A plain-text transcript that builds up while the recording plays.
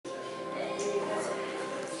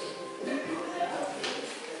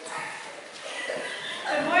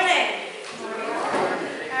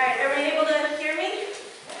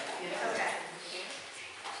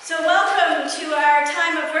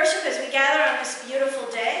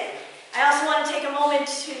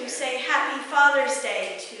to say Happy Father's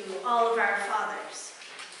Day to all of our fathers.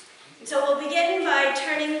 And so we'll begin by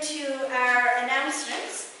turning to our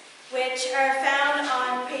announcements, which are found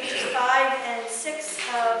on pages 5 and 6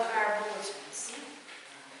 of our bulletins.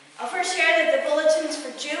 I'll first share that the bulletins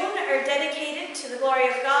for June are dedicated to the glory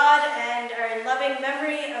of God and are in loving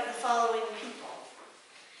memory of the following people: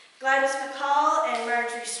 Gladys McCall and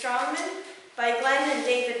Marjorie Strongman, by Glenn and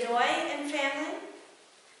David Noy and family;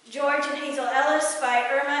 George and Hazel Ellis by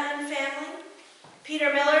Irma and family;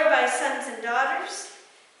 Peter Miller by Sons and Daughters;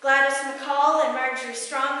 Gladys McCall and Marjorie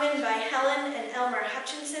Strongman by Helen and Elmer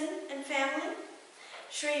Hutchinson and family;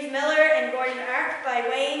 Shreve Miller and Gordon Arp by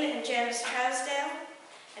Wayne and Janice Trousdale;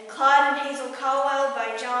 and Claude and Hazel Caldwell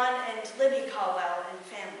by John and Libby Caldwell and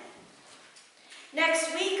family.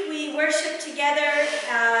 Next week, we worship together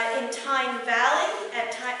in Tyne Valley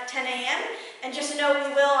at 10 a.m. And just a note,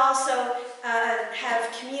 we will also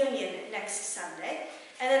have communion next Sunday.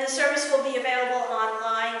 And then the service will be available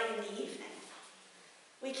online in the evening.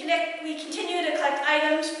 We continue to collect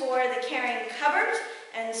items for the caring cupboard.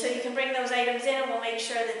 And so you can bring those items in and we'll make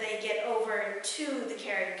sure that they get over to the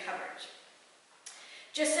caring cupboard.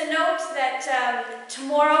 Just a note that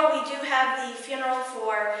tomorrow we do have the funeral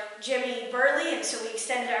for Jimmy Burley, and so we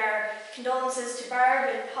extend our condolences to Barb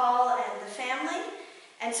and Paul and the family.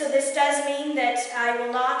 And so this does mean that I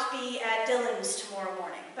will not be at Dillon's tomorrow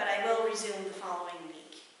morning, but I will resume the following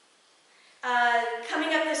week.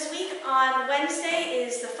 Coming up this week on Wednesday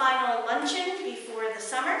is the final luncheon before the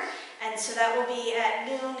summer, and so that will be at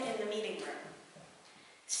noon in the meeting room.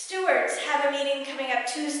 Stewards have a meeting coming up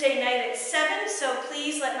Tuesday night at 7, so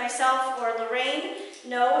please let myself or Lorraine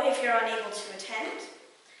know if you're unable to attend.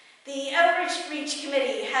 The Outreach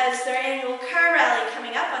Committee has their annual car rally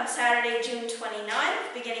coming up on Saturday, June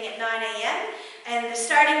 29th, beginning at 9 a.m., and the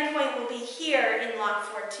starting point will be here in Lot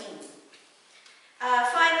 14.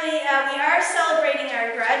 Finally, we are celebrating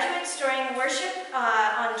our graduates during worship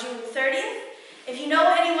on June 30th. If you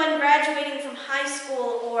know anyone graduating from high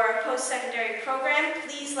school or a post-secondary program,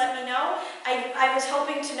 please let me know. I was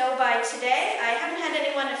hoping to know by today. I haven't had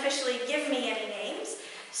anyone officially give me any names.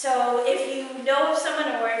 So if you know of someone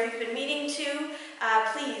or if you've been meeting to,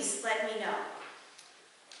 please let me know.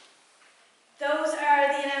 Those are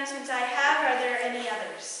the announcements I have. Are there any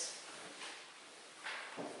others?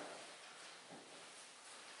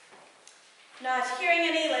 Not hearing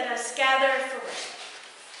any, let us gather for worship.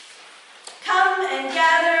 Come and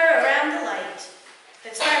gather around the light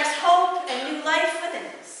that sparks hope and new life within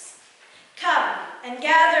us. Come and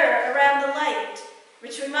gather around the light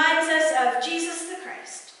which reminds us of Jesus the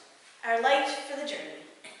Christ, our light for the journey.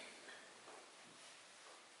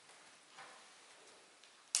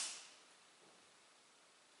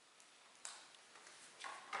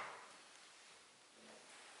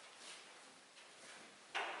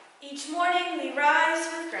 Each morning we rise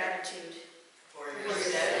with gratitude for your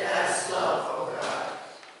steadfast love, O God.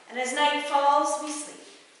 And as night falls, we sleep,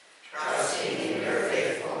 trusting in your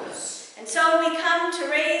faithfulness. And so we come to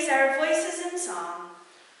raise our voices in song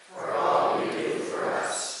for all you do for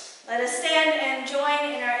us. Let us stand and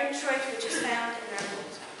join in our introit, which is found in our bulletin.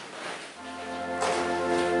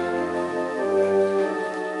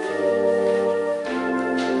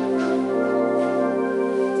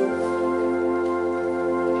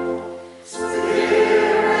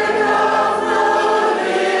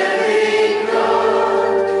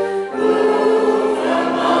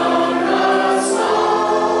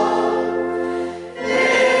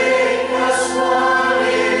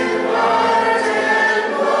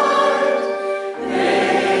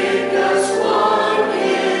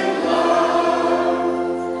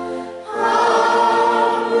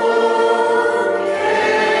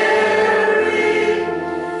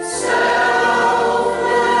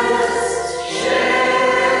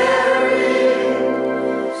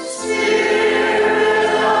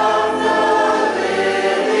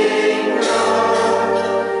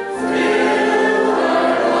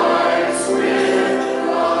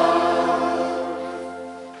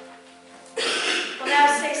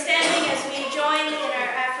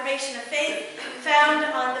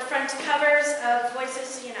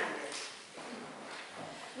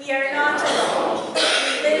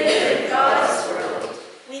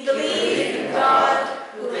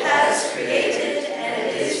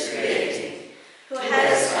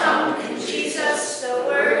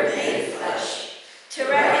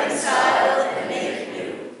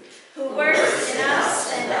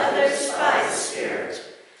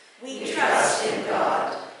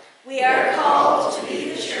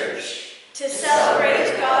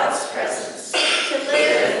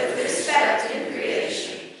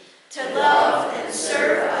 To love and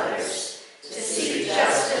serve others, to seek justice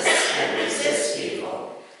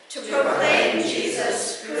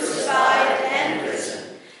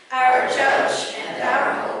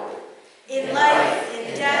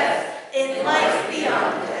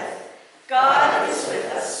God is with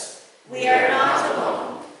us. We are not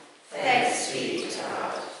alone. Thanks be to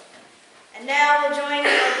God. And now we'll join in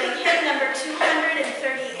opening hymn number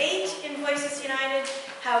 238 in Voices United,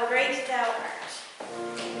 How Great Thou Art.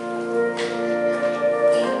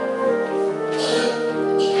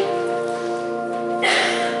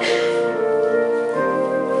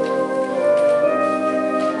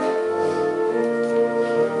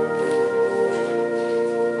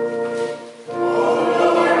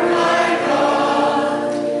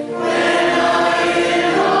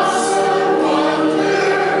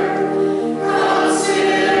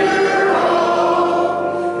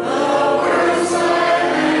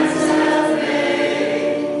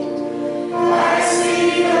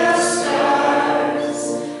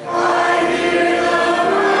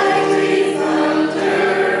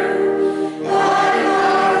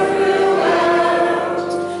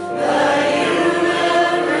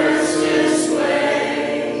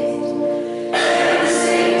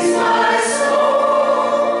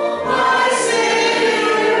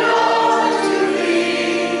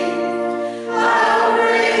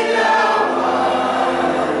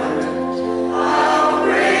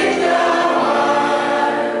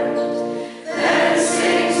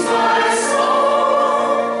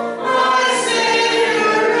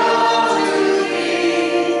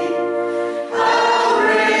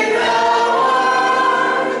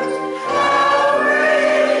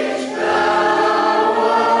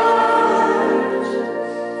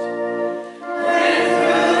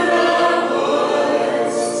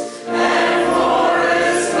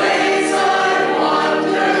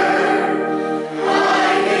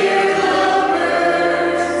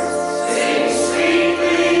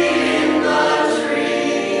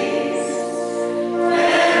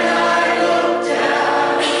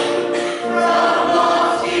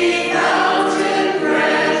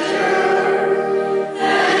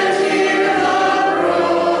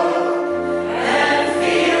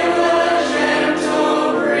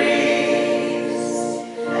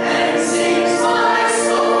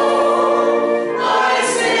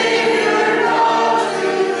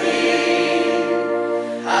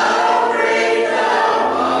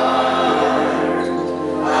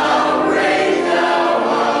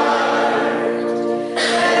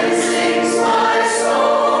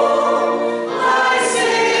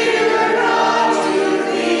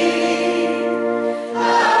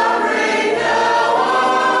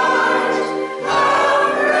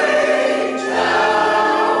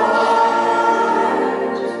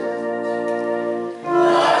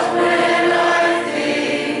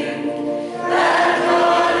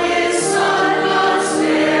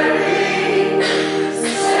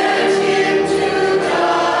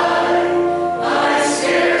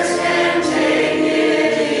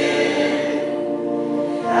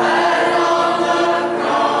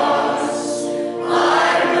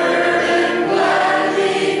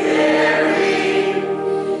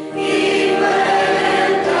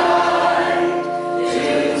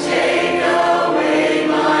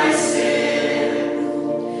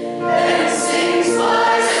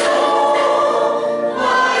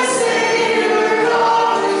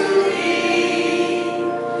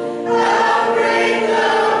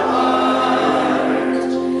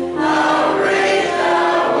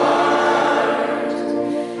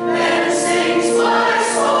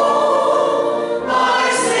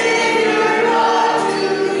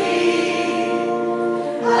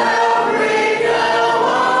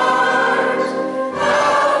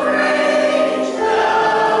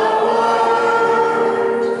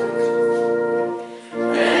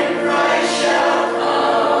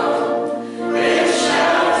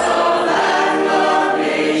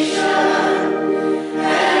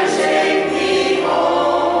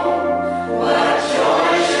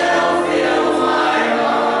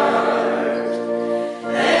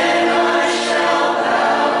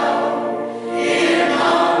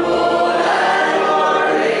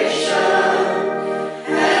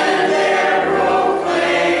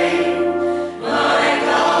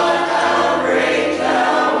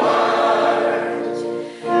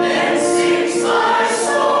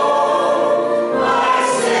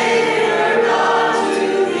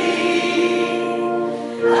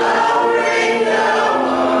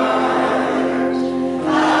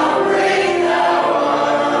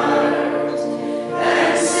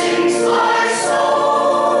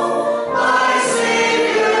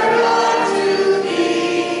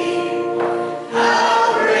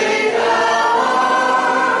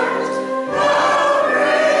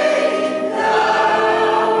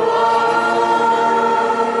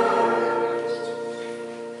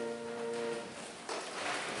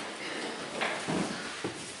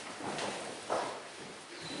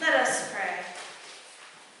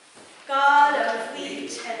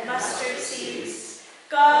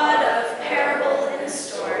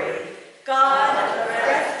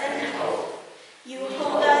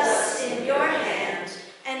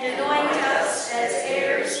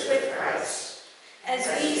 as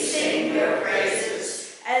we sing your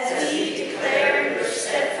praises, as we declare your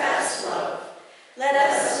steadfast love. Let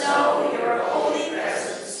us know your holy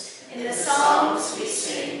presence in the songs we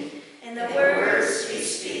sing, in the words we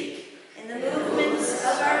speak, in the movements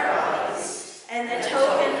of our bodies, and the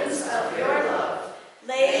tokens of your love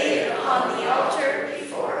laid upon the altar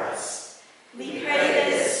before us. We pray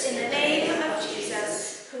this in the name of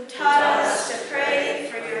Jesus, who taught us to pray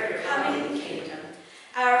for your coming kingdom.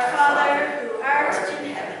 Our Father, who art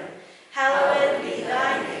in heaven, hallowed be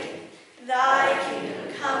thy name. Thy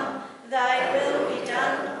kingdom come, thy will be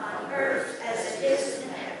done on earth as it is in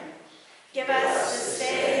heaven. Give us this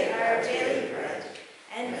day our daily bread,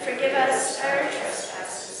 and forgive us our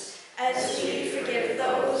trespasses, as we forgive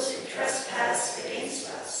those who trespass against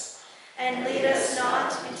us. And lead us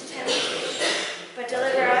not into temptation, but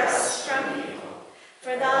deliver us from evil.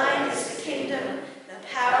 For thine is the kingdom, the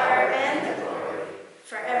power, and the glory,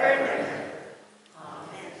 forever and ever.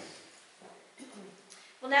 Amen.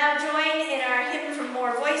 We'll now join in our hymn from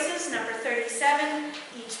More Voices, number 37,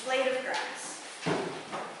 Each Blade of Grass.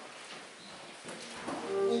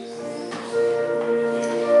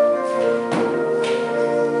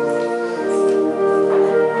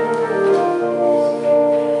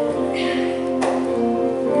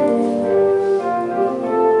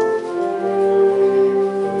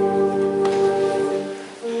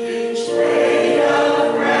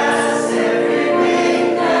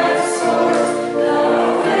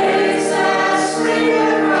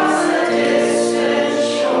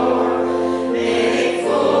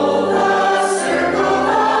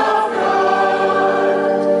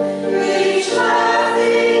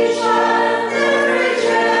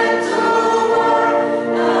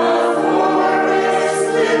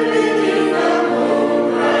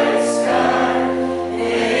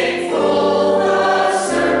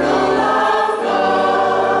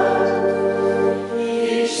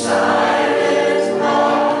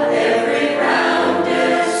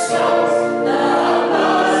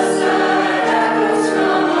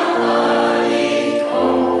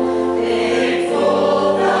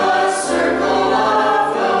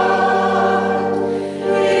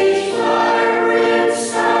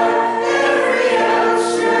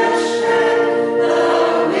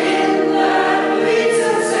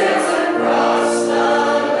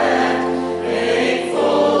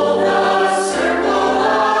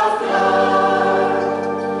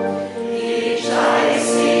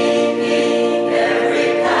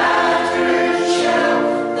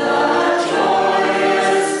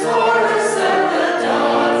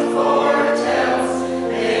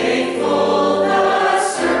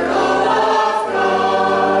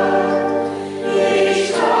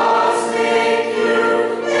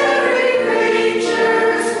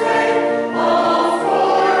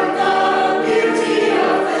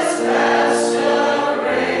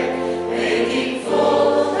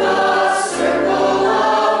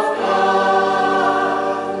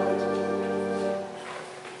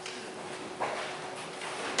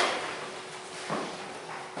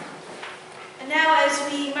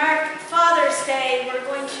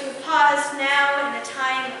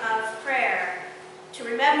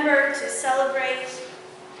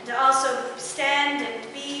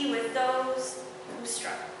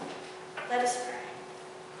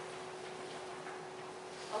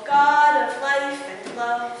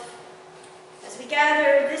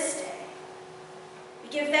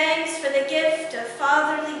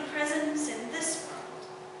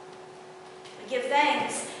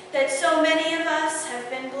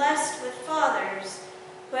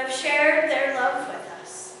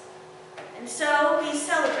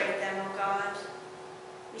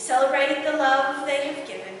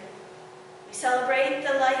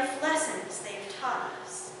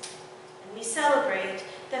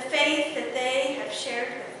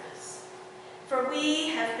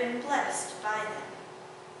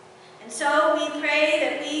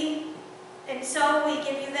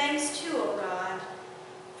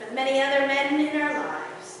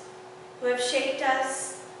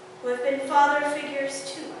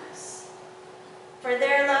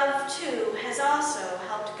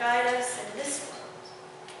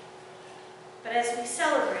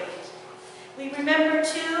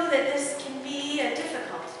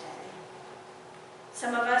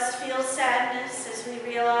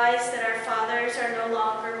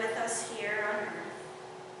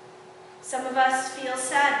 Some of us feel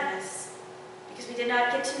sadness because we did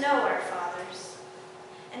not get to know our fathers.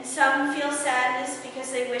 And some feel sadness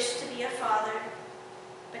because they wish to be a father,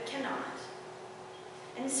 but cannot.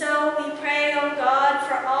 And so we pray, O God,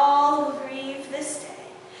 for all who grieve this day,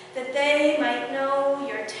 that they might know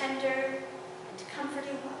your tender and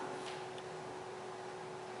comforting love.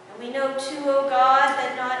 we know too, O God,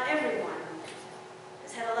 that not everyone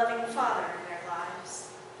has had a loving father in their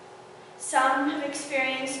lives. Some have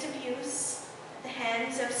experienced abuse at the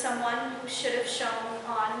hands of someone who should have shown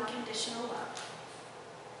unconditional love.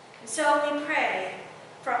 And so we pray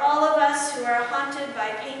for all of us who are haunted by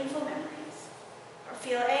painful memories or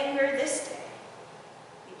feel anger this day.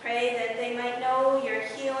 We pray that they might know your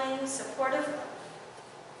healing, supportive love.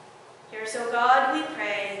 Hear us, O God, we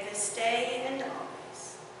pray, this day and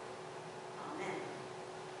always. Amen.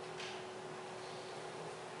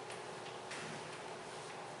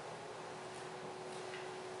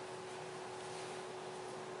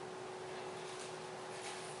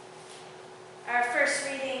 Our first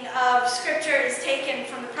reading of Scripture is taken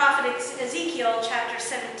from the prophet Ezekiel, chapter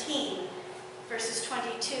 17, verses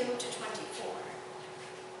 22 to 24.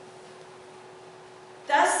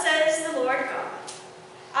 Thus says the Lord God,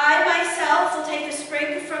 I myself will take a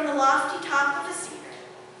sprig from the lofty top of a cedar.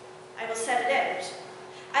 I will set it out.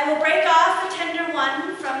 I will break off a tender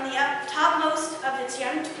one from the topmost of its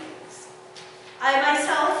young twigs. I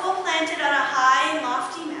myself will plant it on a high and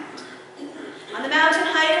lofty mountain. On the mountain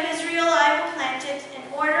height of Israel I will plant it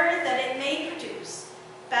in order that it may produce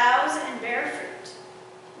boughs and bear fruit,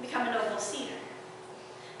 and become a noble cedar.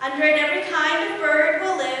 Under it every kind of bird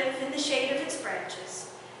will live in the shade of its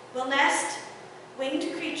branches, will nest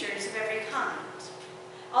winged creatures of every kind.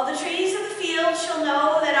 All the trees of the field shall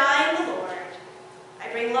know that I am the Lord. I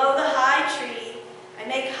bring low the high tree, I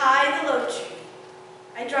make high the low tree.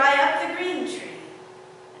 I dry up the green tree,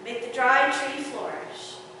 and make the dry tree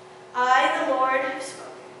flourish. I, the Lord, have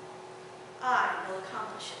spoken. I will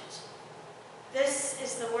accomplish it. This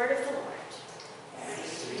is the word of the Lord.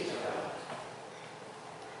 Thanks be to God.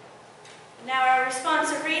 Now our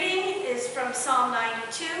responsive reading is from Psalm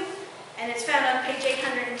 92, and it's found on page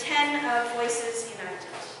 810 of Voices United.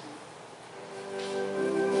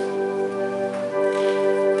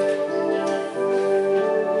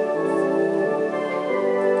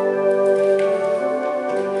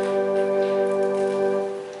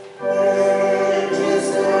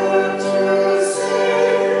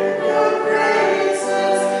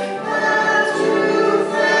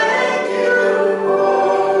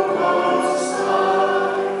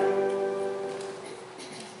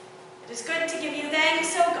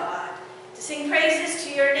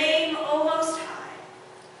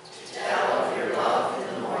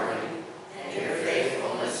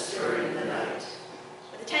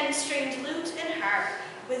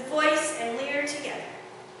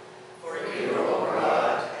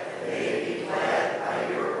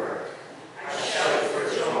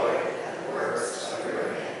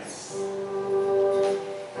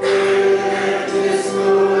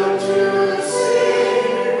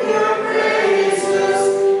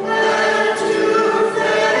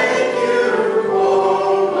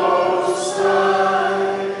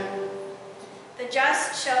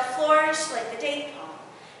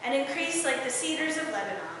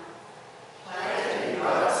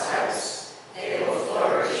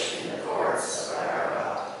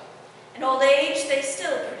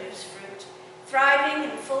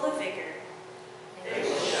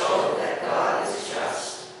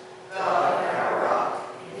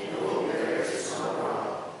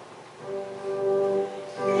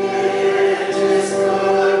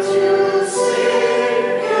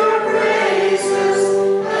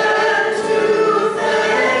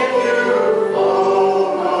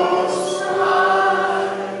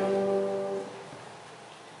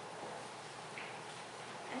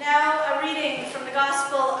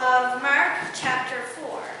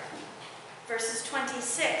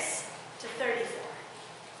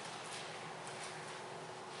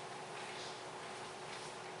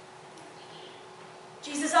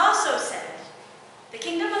 Jesus also said, "The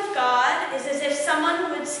kingdom of God is as if someone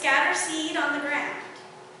would scatter seed on the ground,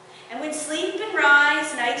 and would sleep and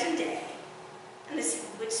rise night and day, and the seed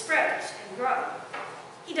would sprout and grow.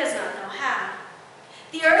 He does not know how.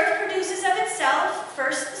 The earth produces of itself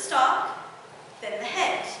first the stalk, then the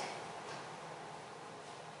head.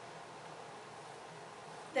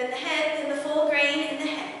 Then the full grain in the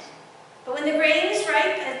head. But when the grain is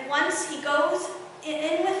ripe, at once he goes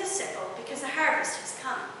in with a sickle, because the harvest has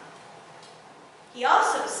come." He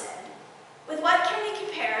also said, "With what can we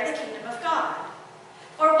compare the kingdom of God?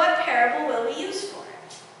 Or what parable will we use for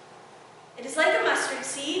it? It is like a mustard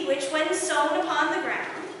seed, which when sown upon the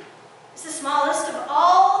ground is the smallest of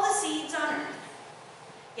all the seeds on earth.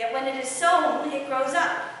 Yet when it is sown, it grows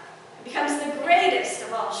up and becomes the greatest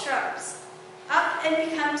of all shrubs, up and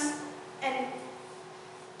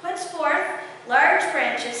puts forth large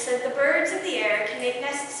branches so that the birds of the air can make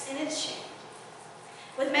nests in its shade."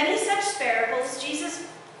 With many such parables, Jesus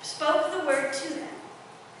spoke the word to them,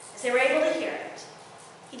 as they were able to hear it.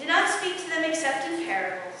 He did not speak to them except in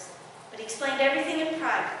parables, but he explained everything in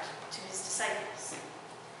private to his disciples.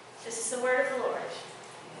 This is the word of the Lord.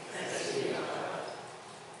 Thanks be to God.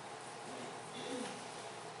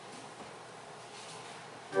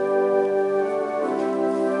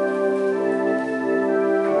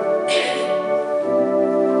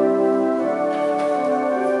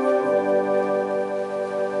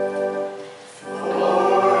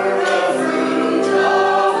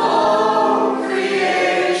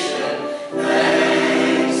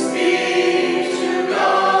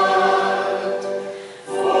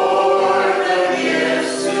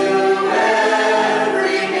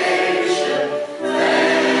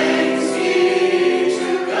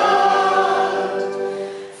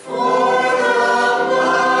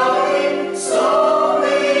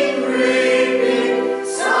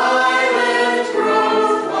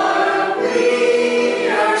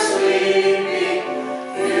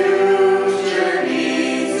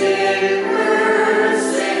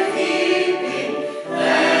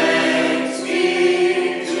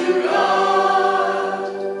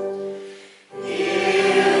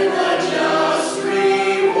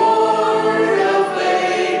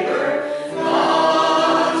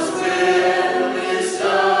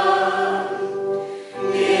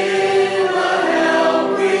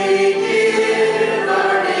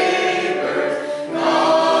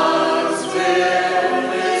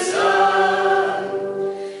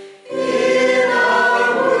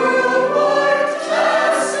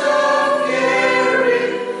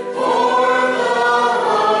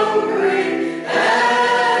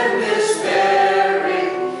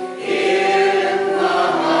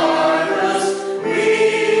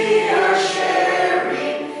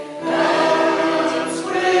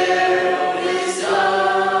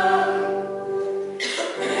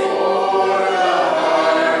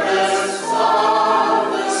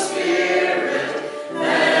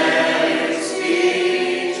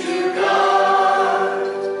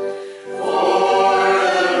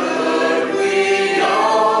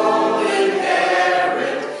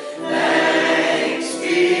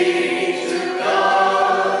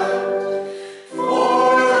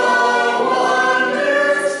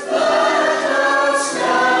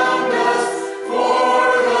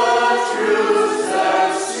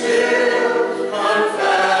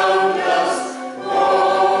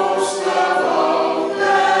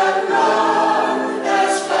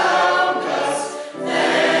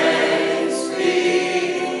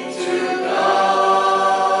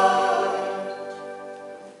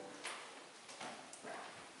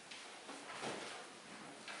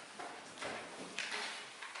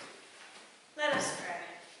 Let us pray.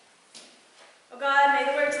 O God, may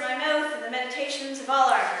the words of my mouth and the meditations of all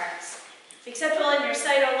our hearts be acceptable in your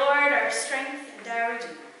sight, O Lord, our strength and our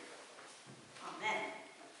Redeemer. Amen.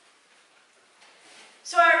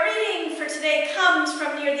 So our reading for today comes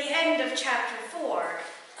from near the end of chapter 4.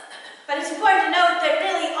 But it's important to note that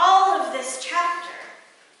really all of this chapter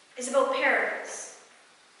is about parables.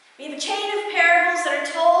 We have a chain of parables that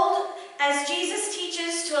are told as Jesus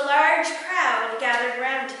teaches to a large crowd gathered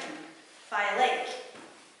around him by a lake,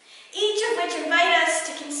 each of which invite us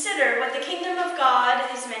to consider what the kingdom of God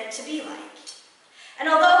is meant to be like. And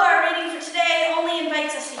although our reading for today only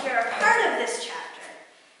invites us to hear a part of this chapter,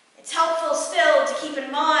 it's helpful still to keep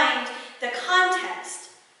in mind the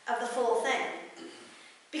context of the full thing.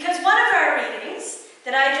 Because one of our readings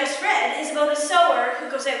that I just read is about a sower who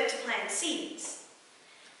goes out to plant seeds.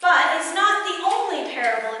 But it's not the only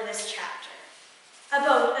parable in this chapter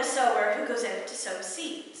about a sower who goes out to sow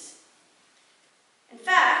seeds. In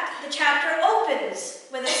fact, the chapter opens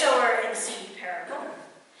with a sower and seed parable.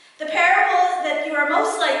 The parable that you are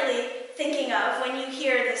most likely thinking of when you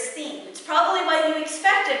hear this theme. It's probably what you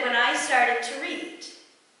expected when I started to read.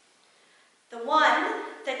 The one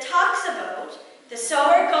that talks about the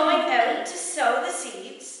sower going out to sow the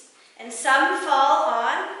seeds, and some fall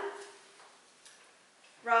on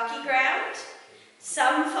rocky ground,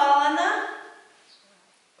 some fall on the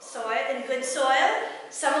soil, in good soil,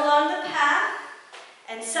 some along the path,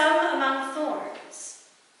 and some among thorns.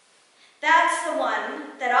 That's the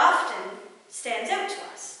one that often stands out to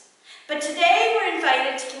us. But today we're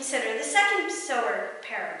invited to consider the second sower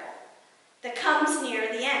parable that comes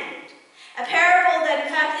near the end. A parable that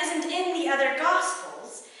in fact isn't in the other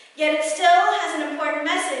Gospels, yet it still has an important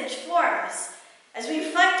message for us as we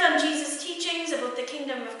reflect on Jesus' teachings about the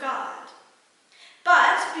kingdom of God.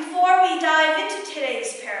 But before we dive into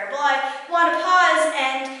today's parable, I want to pause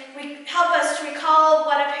and help us to recall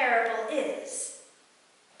what a parable is.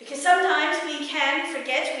 Because sometimes we can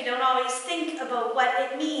forget, we don't always think about what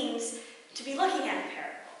it means to be looking at a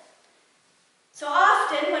parable. So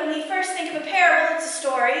often, when we first think of a parable, it's a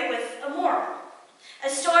story with a moral. A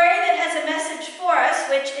story that has a message for us,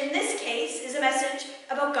 which in this case is a message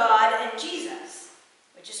about God and Jesus,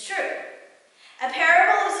 which is true. A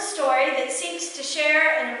parable is a story that seeks to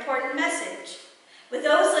share an important message with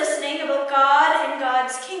those listening about God and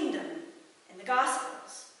God's kingdom in the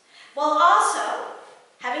Gospels, while also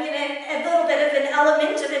having a little bit of an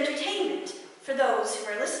element of entertainment for those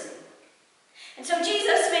who are listening. And so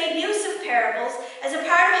Jesus made use of parables as a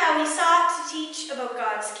part of how he sought to teach about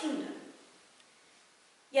God's kingdom.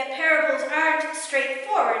 Yet parables aren't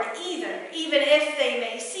straightforward either, even if they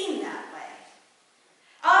may seem that way.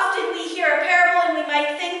 Often we hear a parable and we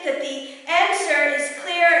might think that the answer is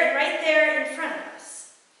clear and right there in front of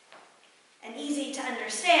us, and easy to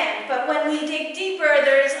understand. But when we dig deeper,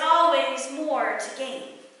 there is always more to gain.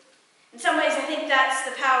 In some ways, I think that's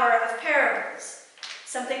the power of parables.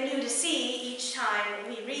 Something new to see each time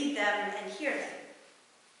we read them and hear them.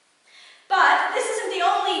 But this isn't the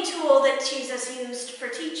only tool that Jesus used for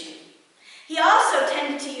teaching. He also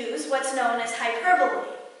tended to use what's known as hyperbole.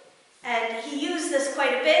 And he used this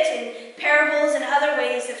quite a bit in parables and other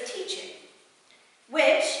ways of teaching,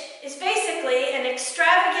 which is basically an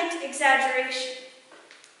extravagant exaggeration.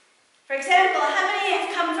 For example, how many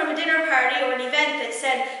have come from a dinner party or an event that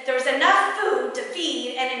said there was enough food to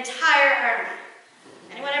feed an entire army?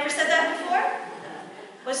 Anyone ever said that before?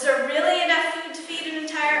 Was there really enough food to feed an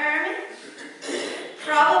entire army?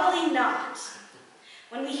 Probably not.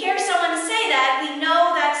 When we hear someone say that, we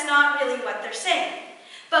know that's not really what they're saying.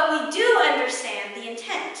 But we do understand the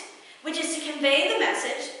intent, which is to convey the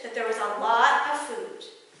message that there was a lot of food,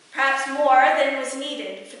 perhaps more than was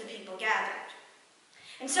needed for the people gathered.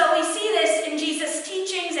 And so we see this in Jesus'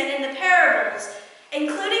 teachings and in the parables,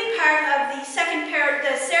 including part of the second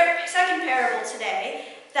parable today,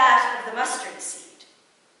 that of the mustard seed.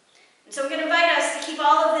 And so I'm going to invite us to keep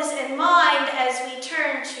all of this in mind as we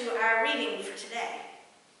turn to our reading for today.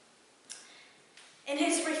 In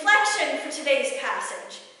his reflection for today's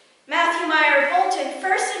passage, Matthew Meyer Bolton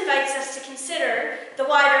first invites us to consider the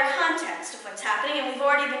wider context of what's happening, and we've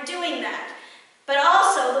already been doing that, but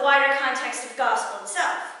also the wider context of the gospel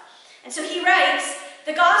itself. And so he writes,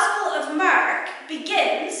 the Gospel of Mark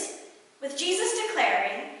begins with Jesus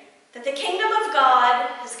declaring that the kingdom of God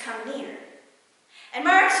has come near. And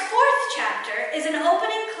Mark's 4th chapter is an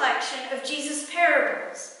opening collection of Jesus'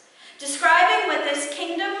 parables, describing what this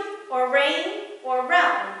kingdom or reign or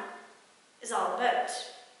realm is all about.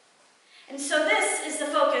 And so this is the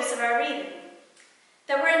focus of our reading,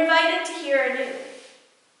 that we're invited to hear anew.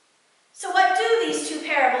 So what do these two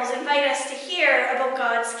parables invite us to hear about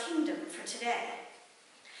God's kingdom for today?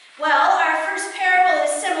 Well, our first parable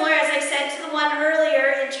is similar, as I said, to the one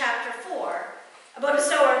earlier in chapter 4, about a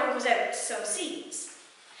sower who goes out to sow seeds.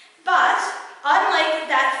 But, unlike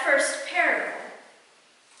that first parable,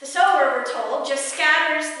 the sower, we're told, just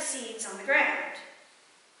scatters the seeds on the ground.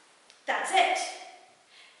 That's it.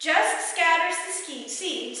 Just scatters the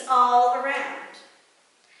seeds all around.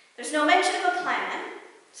 There's no mention of a plan,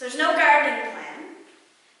 so there's no gardening plan.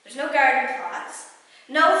 There's no garden plots.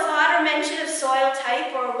 No thought or mention of soil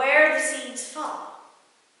type or where the seeds fall.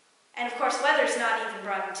 And of course, weather's not even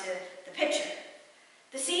brought into the picture.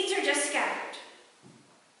 The seeds are just scattered.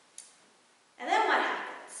 And then what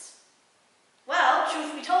happens? Well,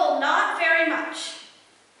 truth be told, not very much.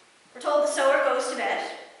 We're told the sower goes to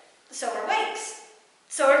bed, the sower wakes.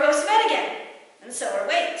 The sower goes to bed again, and the sower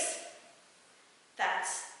wakes.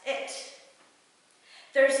 That's it.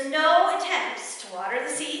 There's no attempts to water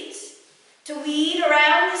the seeds, to weed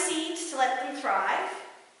around the seeds to let them thrive.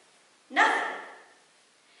 Nothing.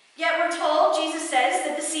 Yet we're told, Jesus says,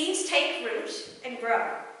 that the seeds take root and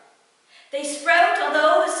grow. They sprout,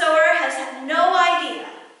 although the sower has had no idea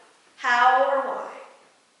how or why.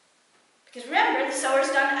 Because remember, the sower's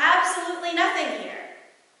done absolutely nothing here,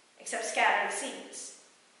 except scatter the seeds.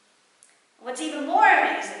 What's even more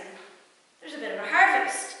amazing, there's a bit of a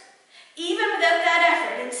harvest, even without that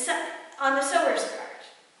effort on the sower's part.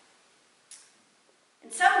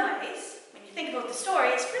 In some ways, when you think about the story,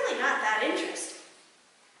 it's really not that interesting.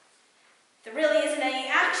 There really isn't any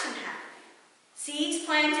action happening. Seeds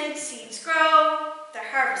planted, seeds grow,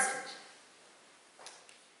 they're harvested.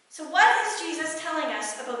 So what is Jesus telling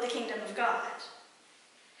us about the kingdom of God?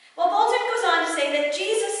 Well, Bolton goes on to say that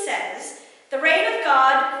Jesus says the reign of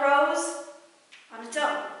God grows on its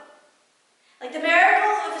own, like the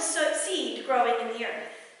miracle of a seed growing in the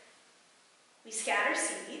earth. We scatter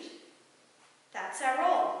seed. That's our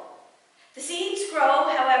role. The seeds grow,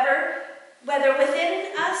 however, whether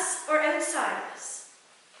within us or outside us,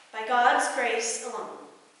 by God's grace alone.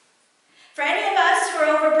 For any of us who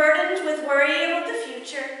are overburdened with worry about the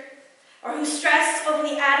future, or who stress over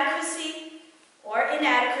the adequacy or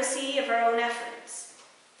inadequacy of our own efforts,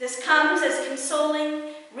 this comes as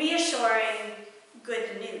consoling, reassuring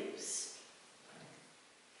good news.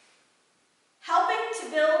 Helping to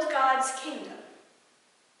build God's kingdom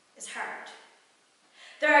is hard.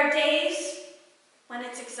 There are days when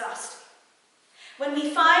it's exhausting, when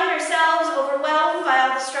we find ourselves overwhelmed by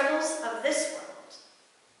all the struggles of this world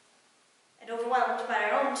and overwhelmed by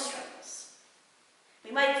our own struggles. We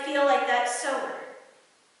might feel like that sower.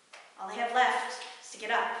 All they have left is to get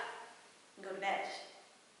up and go to bed.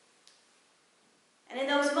 And in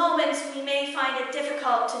those moments, we may find it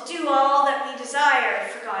difficult to do all that we desire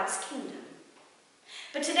for God's kingdom.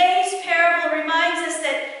 But today's parable reminds us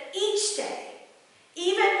that each day,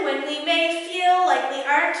 even when we may feel like we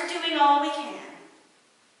aren't doing all we can,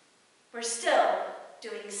 we're still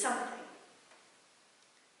doing something.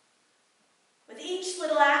 With each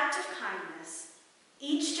little act of kindness,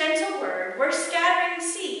 each gentle word, we're scattering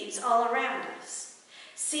seeds all around us.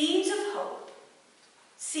 Seeds of hope,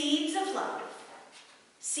 seeds of love,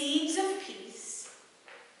 seeds of peace,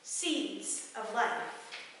 seeds of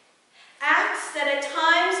life. Acts that at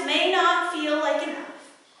times may not feel like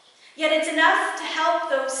enough, yet it's enough to help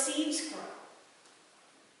those seeds grow.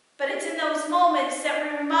 But it's in those moments that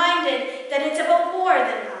we're reminded that it's about more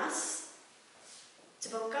than us. It's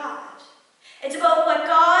about God. It's about what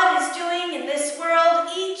God is doing in this world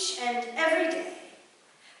each and every day,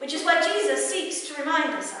 which is what Jesus seeks to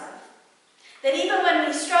remind us of. That even when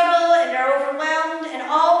we struggle and are overwhelmed and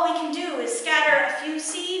all we can do is scatter a few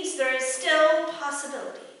seeds, there is still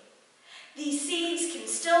possibility. These seeds can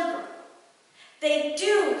still grow. They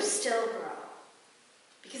do still grow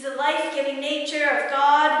because of the life-giving nature of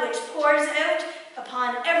God which pours out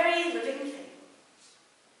upon every living thing.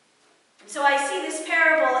 And so I see this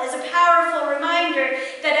parable as a powerful reminder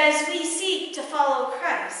that as we seek to follow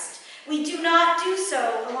Christ, we do not do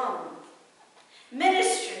so alone.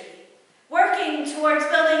 Ministry, working towards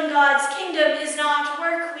building God's kingdom, is not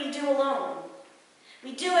work we do alone.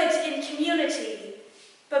 We do it in community,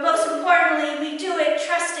 but most importantly, we do it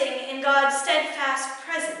trusting in God's steadfast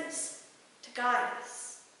presence to guide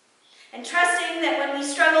us. And trusting that when we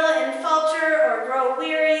struggle and falter or grow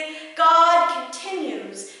weary, God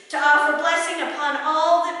continues to offer blessing upon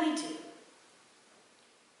all that we do.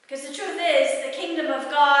 Because the truth is, the kingdom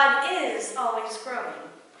of God is always growing,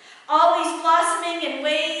 always blossoming in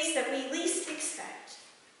ways that we least expect.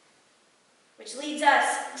 Which leads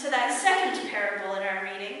us to that second parable in our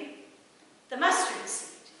reading, the mustard seed.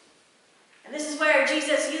 And this is where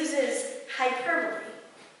Jesus uses hyperbole.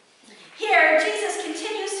 Here, Jesus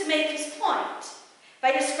continues to make his point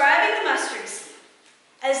by describing the mustard seed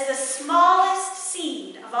as the smallest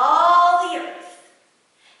seed of all the earth.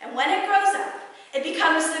 And when it grows up, it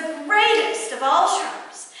becomes the greatest of all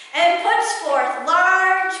shrubs and puts forth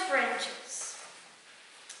large branches.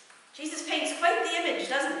 Jesus paints quite the image,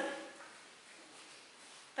 doesn't he?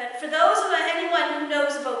 But for anyone who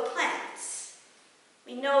knows about plants,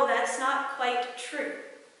 we know that's not quite true.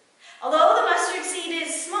 Although the mustard seed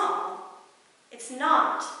is small, it's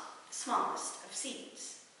not the smallest of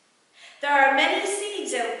seeds. There are many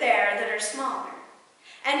seeds out there that are smaller.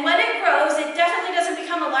 And when it grows, it definitely doesn't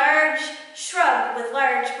become a large shrub with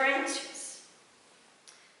large branches.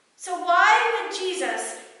 So why would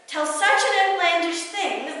Jesus tell such an outlandish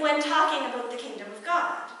thing when talking about the kingdom of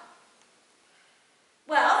God?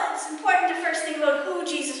 Well, it's important to first think about who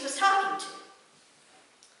Jesus was talking to.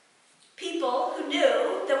 People who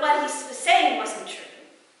knew that what he was saying wasn't true.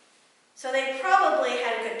 So they probably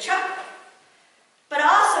had a good chuckle, but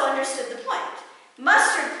also understood the point.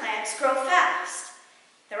 Mustard plants grow fast.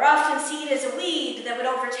 They're often seen as a weed that would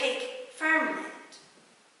overtake farmland.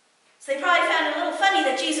 So they probably found it a little funny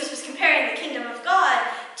that Jesus was comparing the kingdom of God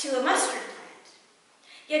to a mustard plant.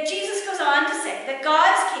 Yet Jesus goes on to say that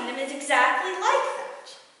God's kingdom is exactly like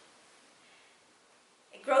that.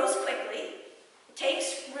 It grows quickly, it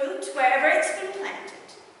takes root wherever it's been planted.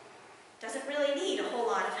 It doesn't really need a whole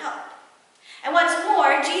lot of help. And what's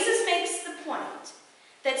more, Jesus makes the point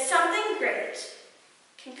that something great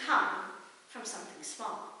can come from something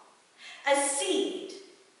small. A seed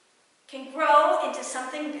can grow into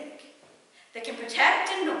something big that can protect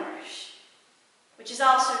and nourish, which is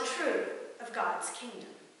also true of God's kingdom.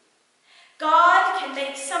 God can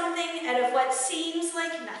make something out of what seems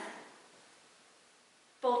like nothing.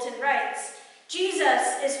 Bolton writes,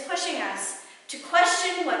 Jesus is pushing us to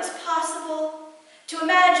question what's possible, to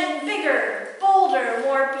imagine bigger, bolder,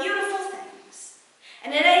 more beautiful things.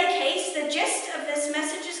 And in any case, the gist of this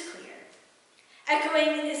message is clear,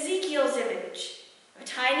 echoing Ezekiel's image of a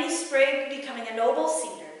tiny sprig becoming a noble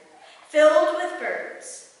cedar, filled with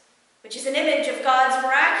birds, which is an image of God's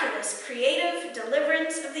miraculous creative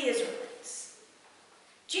deliverance of the Israelites.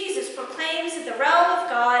 Jesus proclaims that the realm of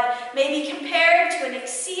God may be compared to an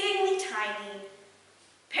exceedingly tiny,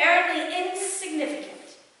 apparently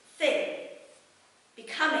insignificant thing,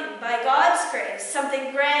 becoming, by God's grace,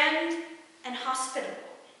 something grand and hospitable.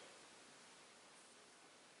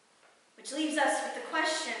 Which leaves us with the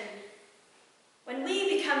question, when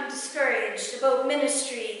we become discouraged about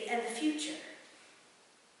ministry and the future,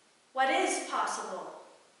 what is possible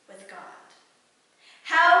with God?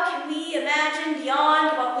 How can we imagine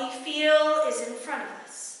beyond what we feel is in front of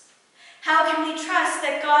us? How can we trust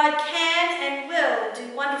that God can and will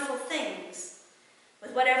do wonderful things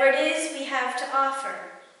with whatever it is we have to offer,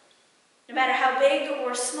 no matter how big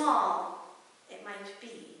or small it might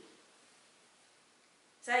be?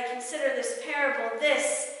 As I consider this parable,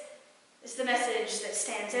 this is the message that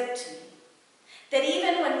stands out to me. That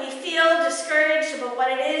even when we feel discouraged about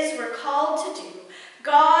what it is we're called to do,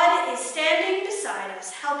 God is standing beside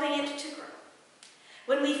us, helping it to grow.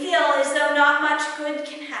 When we feel as though not much good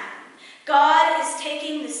can happen, God is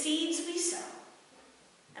taking the seeds we sow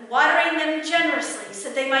and watering them generously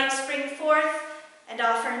so they might spring forth and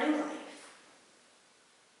offer new life.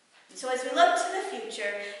 And so as we look to the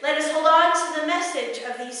future, let us hold on to the message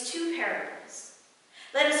of these two parables.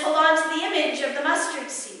 Let us hold on to the image of the mustard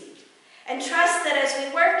seed and trust that as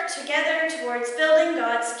we work together towards building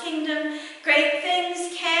God's kingdom, great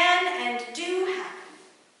things can and do happen,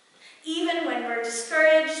 even when we're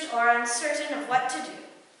discouraged or uncertain of what to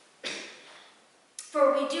do.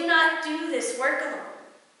 For we do not do this work alone.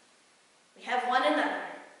 We have one another.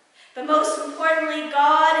 But most importantly,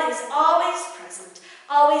 God is always present,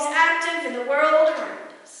 always active in the world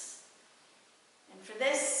around us. And for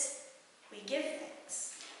this, we give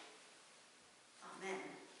thanks. Amen.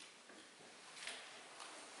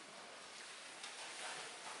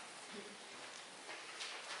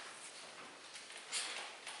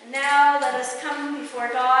 And now let us come before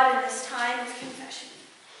God in this time of confession.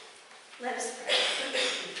 Let us pray.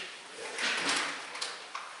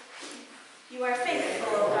 You are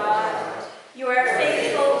faithful, O God. You are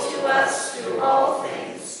faithful to us through all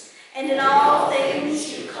things. And in all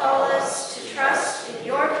things you call us to trust in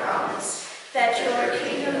your promise that your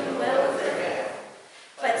kingdom will prevail.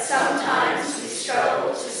 But sometimes we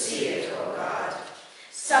struggle to see it, O God.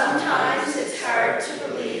 Sometimes it's hard to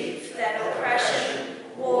believe that oppression,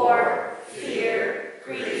 war, fear,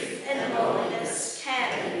 grief, and loneliness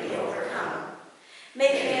can be overcome,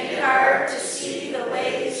 making it hard to see the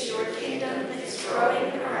ways your kingdom is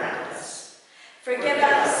growing around us. Forgive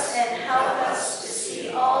us and help us to see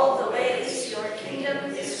all the ways your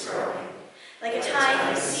kingdom is growing, like a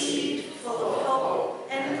tiny seed full of hope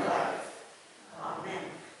and life. Amen.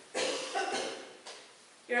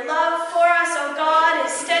 Your love for us, O God,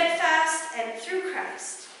 is steadfast, and through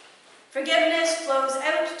Christ, forgiveness flows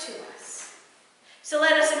out to us. So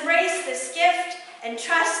let us embrace this gift and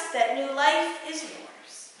trust that new life is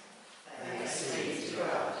yours. Thanks be to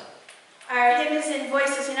God. Our hymn is in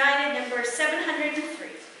Voices United, number 703.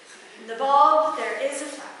 In the bulb, there is a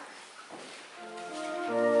flower.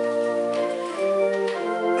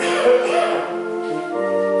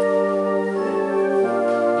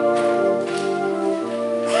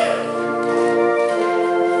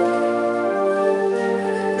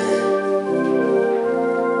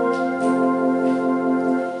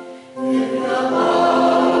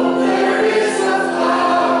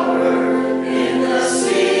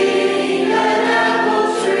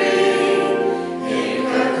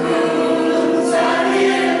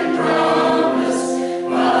 Yeah.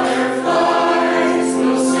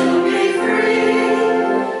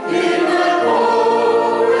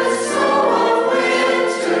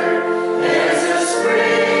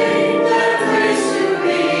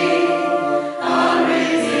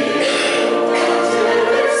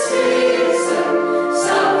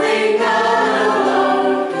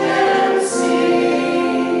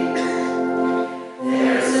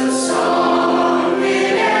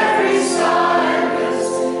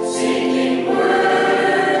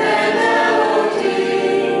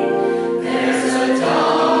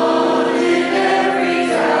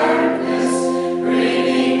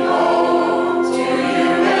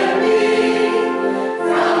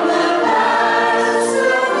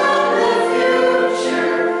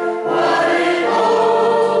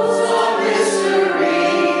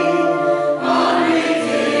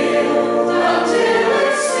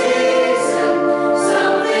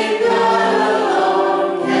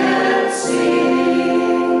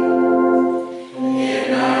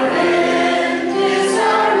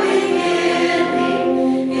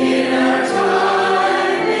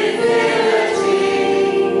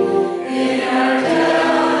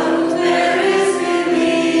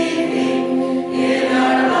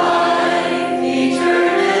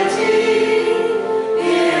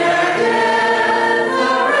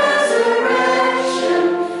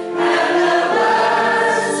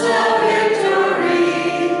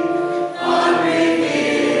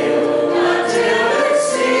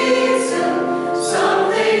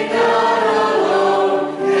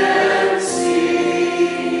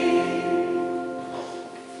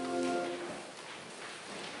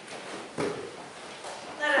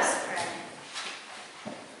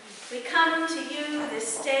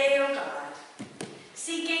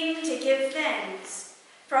 give thanks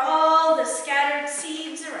for all the scattered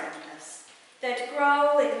seeds around us that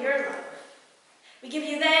grow in your love. We give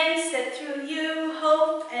you thanks that through you,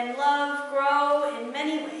 hope and love grow in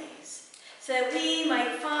many ways, so that we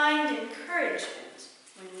might find encouragement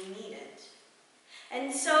when we need it.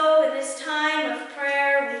 And so in this time of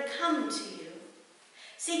prayer, we come to you,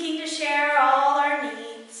 seeking to share all our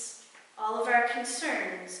needs, all of our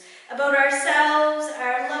concerns about ourselves,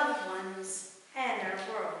 our loved ones, and our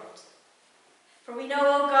world. For we know,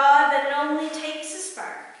 O God, that it only takes a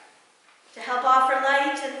spark to help offer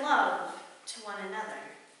light and love to one another.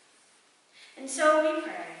 And so we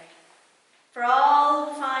pray for all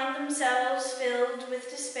who find themselves filled with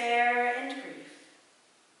despair and grief,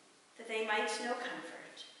 that they might know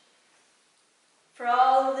comfort. For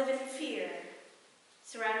all who live in fear,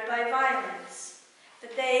 surrounded by violence,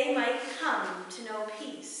 that they might come to know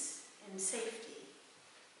peace and safety.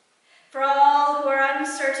 For all who are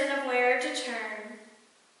uncertain of where to turn,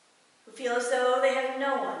 who feel as though they have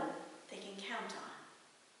no one they can count on.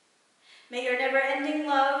 May your never-ending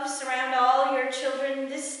love surround all your children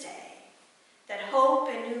this day, that hope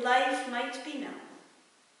and new life might be known.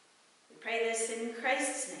 We pray this in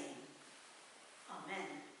Christ's name. Amen.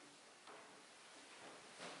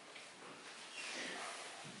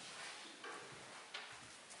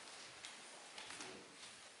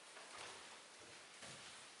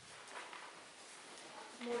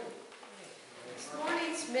 This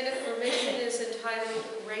morning's minute for mission is entitled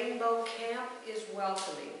Rainbow Camp is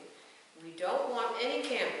Welcoming. We don't want any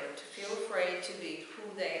camper to feel afraid to be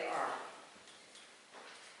who they are.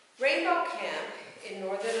 Rainbow Camp in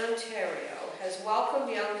Northern Ontario has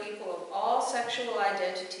welcomed young people of all sexual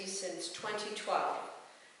identities since 2012.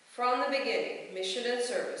 From the beginning, Mission and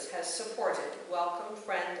Service has supported Welcome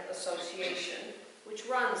Friend Association, which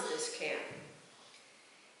runs this camp.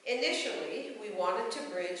 Initially, we wanted to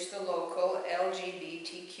bridge the local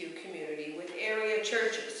LGBTQ community with area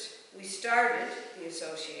churches. We started the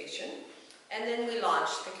association, and then we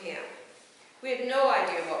launched the camp. We had no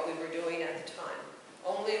idea what we were doing at the time.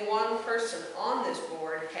 Only one person on this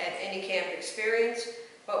board had any camp experience,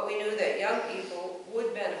 but we knew that young people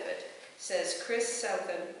would benefit, says Chris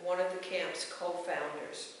Southern, one of the camp's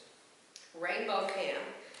co-founders. Rainbow Camp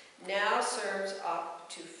now serves up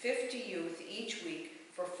to 50 youth each week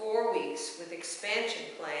for 4 weeks, with expansion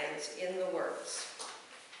plans in the works.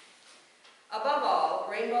 Above all,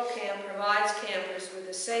 Rainbow Camp provides campers with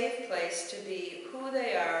a safe place to be who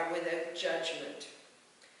they are without judgment.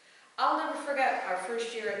 I'll never forget our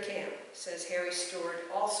first year at camp, says Harry Stewart,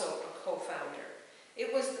 also a co-founder.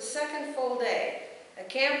 It was the second full day. A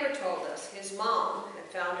camper told us his mom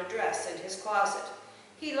had found a dress in his closet.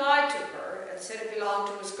 He lied to her and said it belonged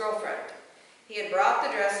to his girlfriend. He had brought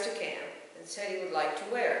the dress to camp and said he would like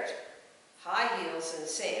to wear it. High heels and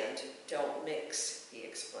sand don't mix, he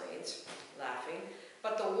explains, laughing.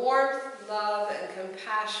 But the warmth, love, and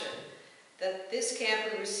compassion that this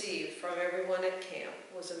camper received from everyone at camp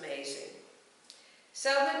was amazing.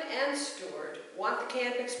 Selvin and Stewart want the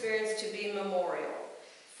camp experience to be memorable,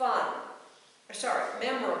 fun,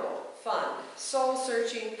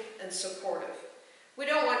 soul-searching, and supportive. We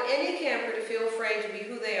don't want any camper to feel afraid to be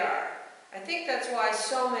who they are. I think that's why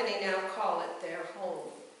so many now call it their home.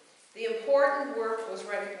 The important work was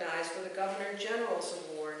recognized with the Governor General's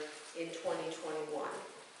Award in 2021.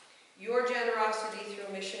 Your generosity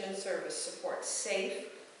through Mission and Service supports safe,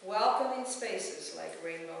 welcoming spaces like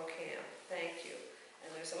Rainbow Camp. Thank you.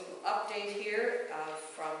 And there's a little update here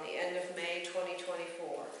from the end of May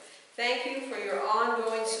 2024. Thank you for your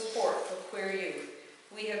ongoing support for queer youth.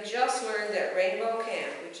 We have just learned that Rainbow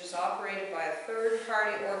Camp, which is operated by a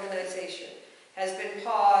third-party organization, has been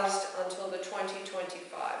paused until the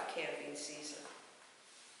 2025 camping season.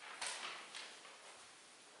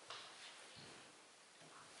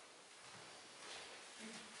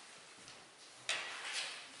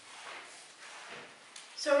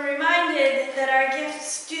 So we're reminded that our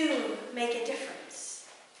gifts do make a difference.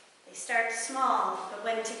 They start small, but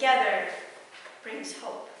when together, brings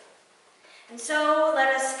hope. And so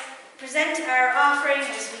let us present our offering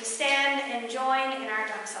as we stand and join in our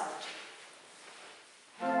doxology.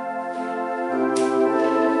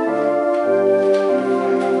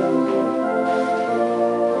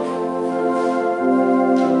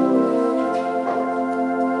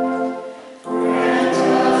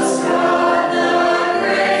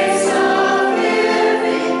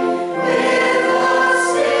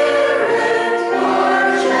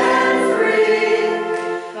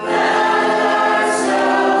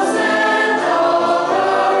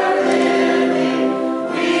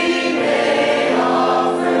 We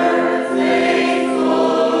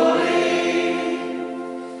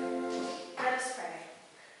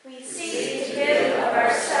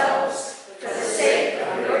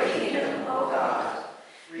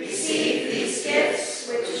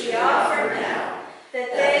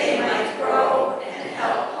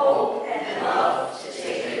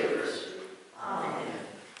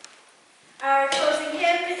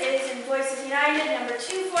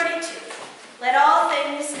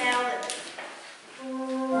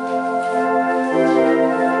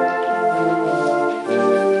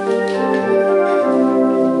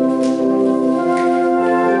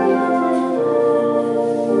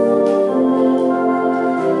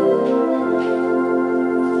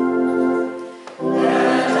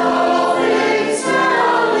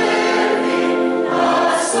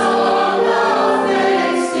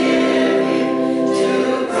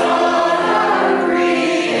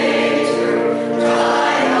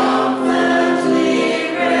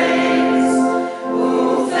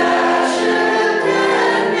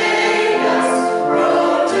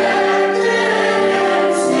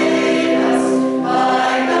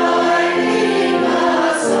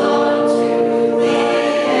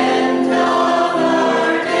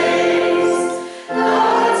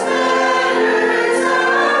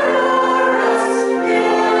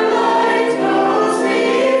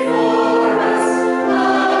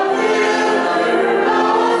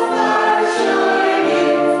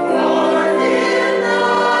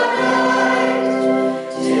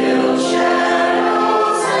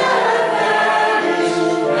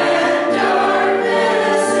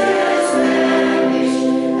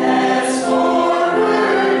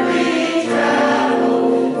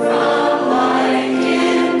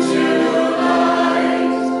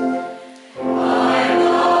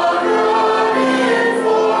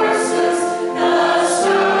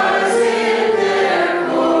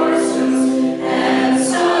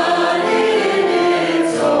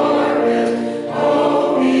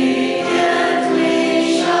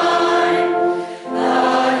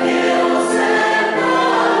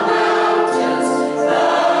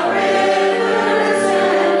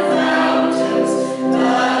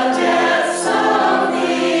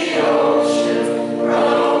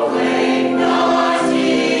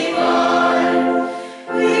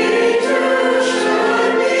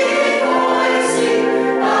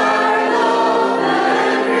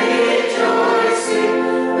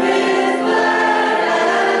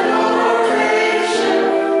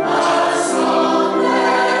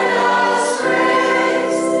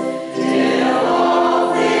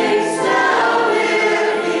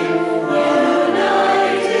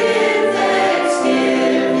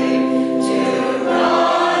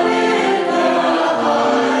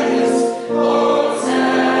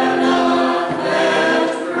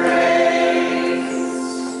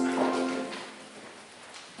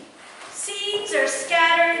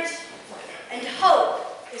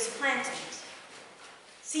is planted.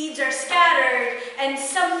 Seeds are scattered and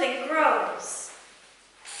something grows.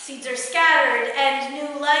 Seeds are scattered and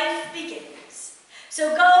new life begins.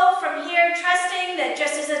 So go from here trusting that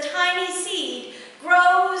just as a tiny seed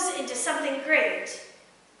grows into something great,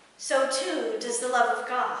 so too does the love of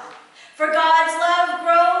God. For God's love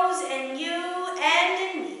grows in you and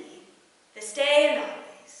in me, this day and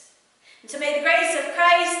always. And so may the grace of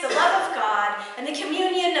Christ, the love of God, and the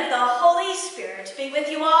communion of the Holy Spirit be with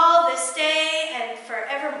you all